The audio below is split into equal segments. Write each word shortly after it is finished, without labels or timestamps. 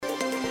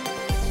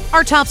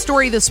Our top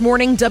story this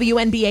morning,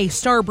 WNBA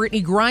star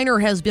Brittany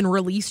Griner has been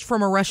released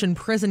from a Russian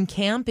prison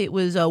camp. It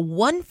was a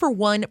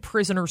one-for-one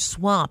prisoner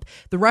swap.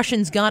 The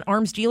Russians got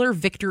arms dealer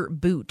Viktor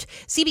Bout.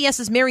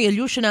 CBS's Mary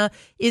Ilyushina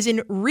is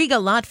in Riga,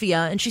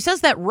 Latvia, and she says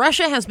that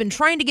Russia has been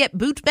trying to get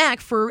Bout back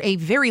for a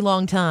very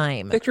long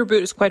time. Viktor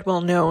Bout is quite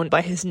well known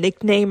by his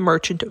nickname,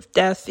 Merchant of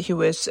Death. He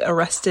was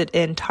arrested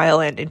in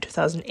Thailand in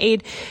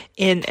 2008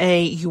 in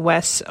a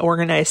U.S.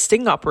 organized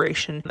sting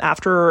operation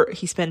after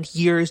he spent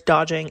years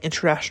dodging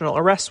international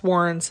arrest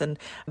warrants and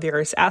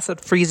various asset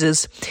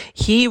freezes.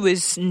 He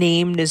was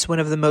named as one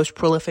of the most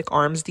prolific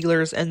arms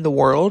dealers in the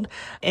world,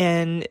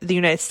 and the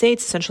United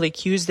States essentially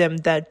accused him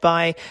that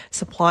by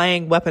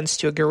supplying weapons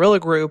to a guerrilla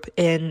group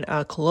in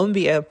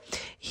Colombia,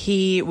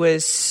 he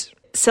was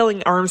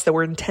selling arms that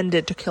were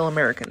intended to kill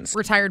Americans.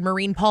 Retired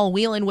Marine Paul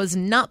Whelan was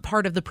not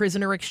part of the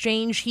prisoner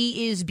exchange.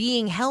 He is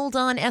being held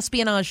on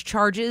espionage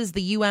charges.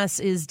 The U.S.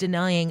 is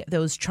denying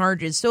those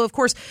charges. So, of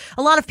course,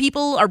 a lot of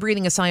people are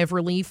breathing a sigh of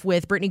relief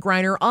with Brittany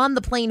Griner on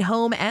the plane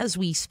home as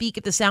we speak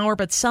at this hour,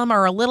 but some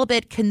are a little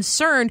bit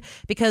concerned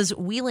because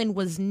Whelan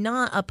was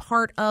not a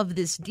part of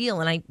this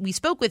deal. And we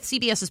spoke with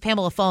CBS's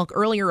Pamela Falk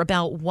earlier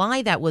about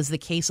why that was the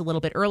case a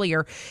little bit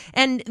earlier.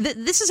 And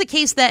this is a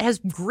case that has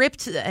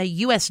gripped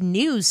U.S.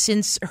 news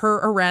since her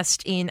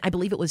arrest in, I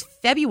believe it was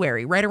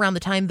February, right around the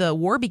time the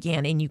war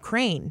began in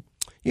Ukraine.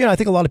 Yeah, I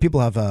think a lot of people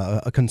have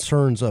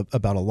concerns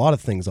about a lot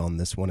of things on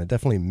this one, and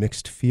definitely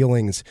mixed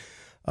feelings.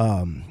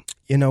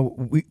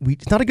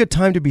 It's not a good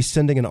time to be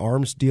sending an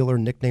arms dealer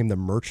nicknamed the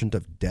Merchant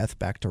of Death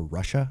back to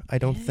Russia, I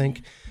don't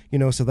think.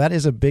 So that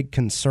is a big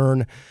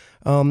concern.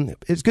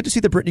 It's good to see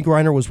that Brittany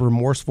Griner was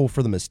remorseful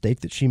for the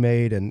mistake that she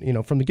made.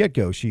 And, from the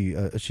get-go, she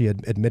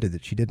had admitted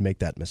that she did make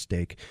that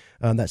mistake.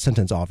 That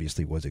sentence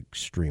obviously was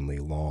extremely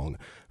long.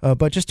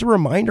 But just a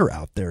reminder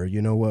out there,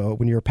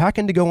 when you're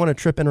packing to go on a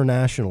trip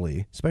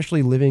internationally,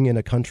 especially living in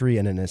a country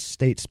and in a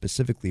state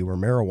specifically where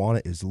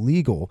marijuana is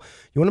legal,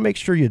 you want to make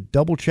sure you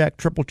double-check,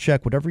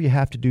 triple-check, whatever you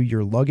have to do,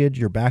 your luggage,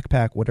 your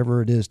backpack,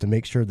 whatever it is, to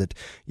make sure that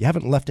you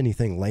haven't left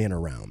anything laying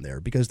around there.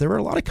 Because there are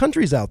a lot of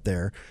countries out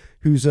there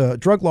whose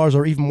drug laws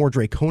are even more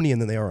draconian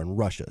than they are in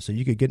Russia. So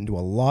you could get into a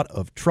lot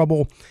of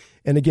trouble.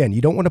 And again, you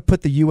don't want to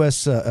put the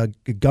U.S.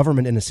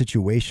 Government in a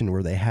situation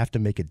where they have to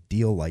make a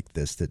deal like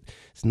this. That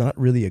it's not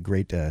really a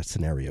great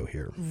scenario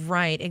here.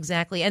 Right,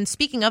 exactly. And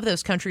speaking of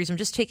those countries, I'm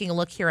just taking a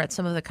look here at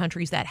some of the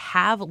countries that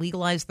have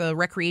legalized the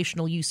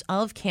recreational use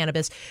of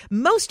cannabis.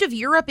 Most of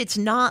Europe, it's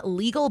not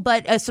legal,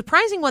 but a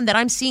surprising one that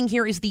I'm seeing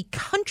here is the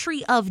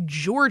country of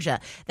Georgia.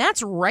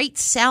 That's right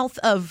south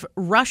of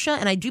Russia,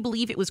 and I do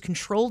believe it was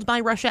controlled by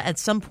Russia at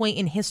some point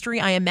in history,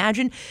 I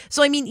imagine.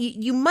 So, I mean,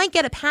 you might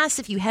get a pass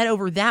if you head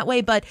over that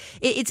way, but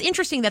it's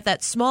interesting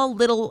that small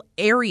little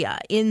area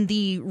in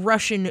the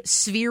Russian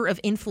sphere of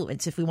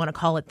influence, if we want to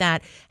call it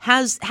that,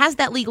 has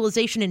that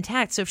legalization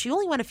intact. So if she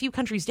only went a few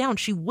countries down,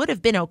 she would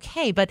have been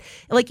okay. But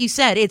like you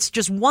said, it's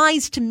just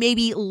wise to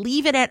maybe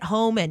leave it at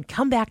home and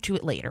come back to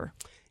it later.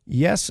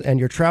 Yes, and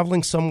you're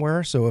traveling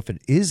somewhere, so if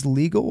it is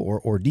legal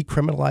or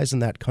decriminalized in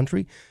that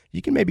country,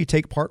 you can maybe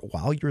take part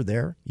while you're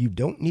there. You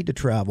don't need to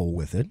travel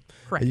with it.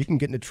 Correct. You can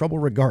get into trouble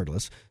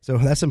regardless. So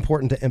that's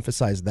important to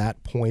emphasize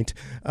that point.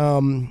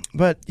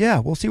 But yeah,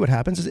 we'll see what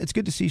happens. It's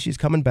good to see she's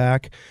coming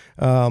back.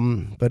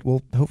 But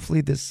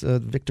hopefully this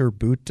Viktor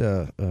Bout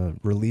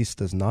release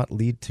does not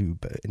lead to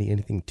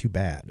anything too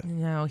bad.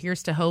 No,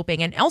 here's to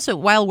hoping. And also,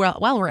 while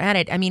we're at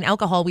it, I mean,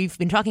 alcohol. We've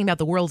been talking about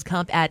the World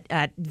Cup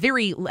at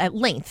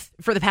length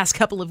for the past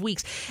couple of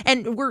weeks,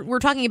 and we're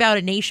talking about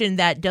a nation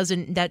that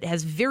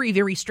has very,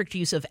 very strict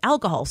use of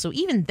alcohol. So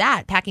even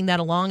that, packing that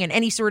along, and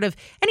any sort of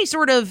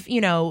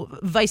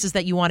vices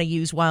that you want to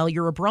use while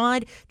you're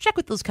abroad, check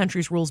with those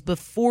countries' rules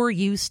before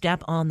you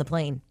step on the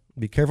plane.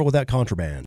 Be careful with that contraband.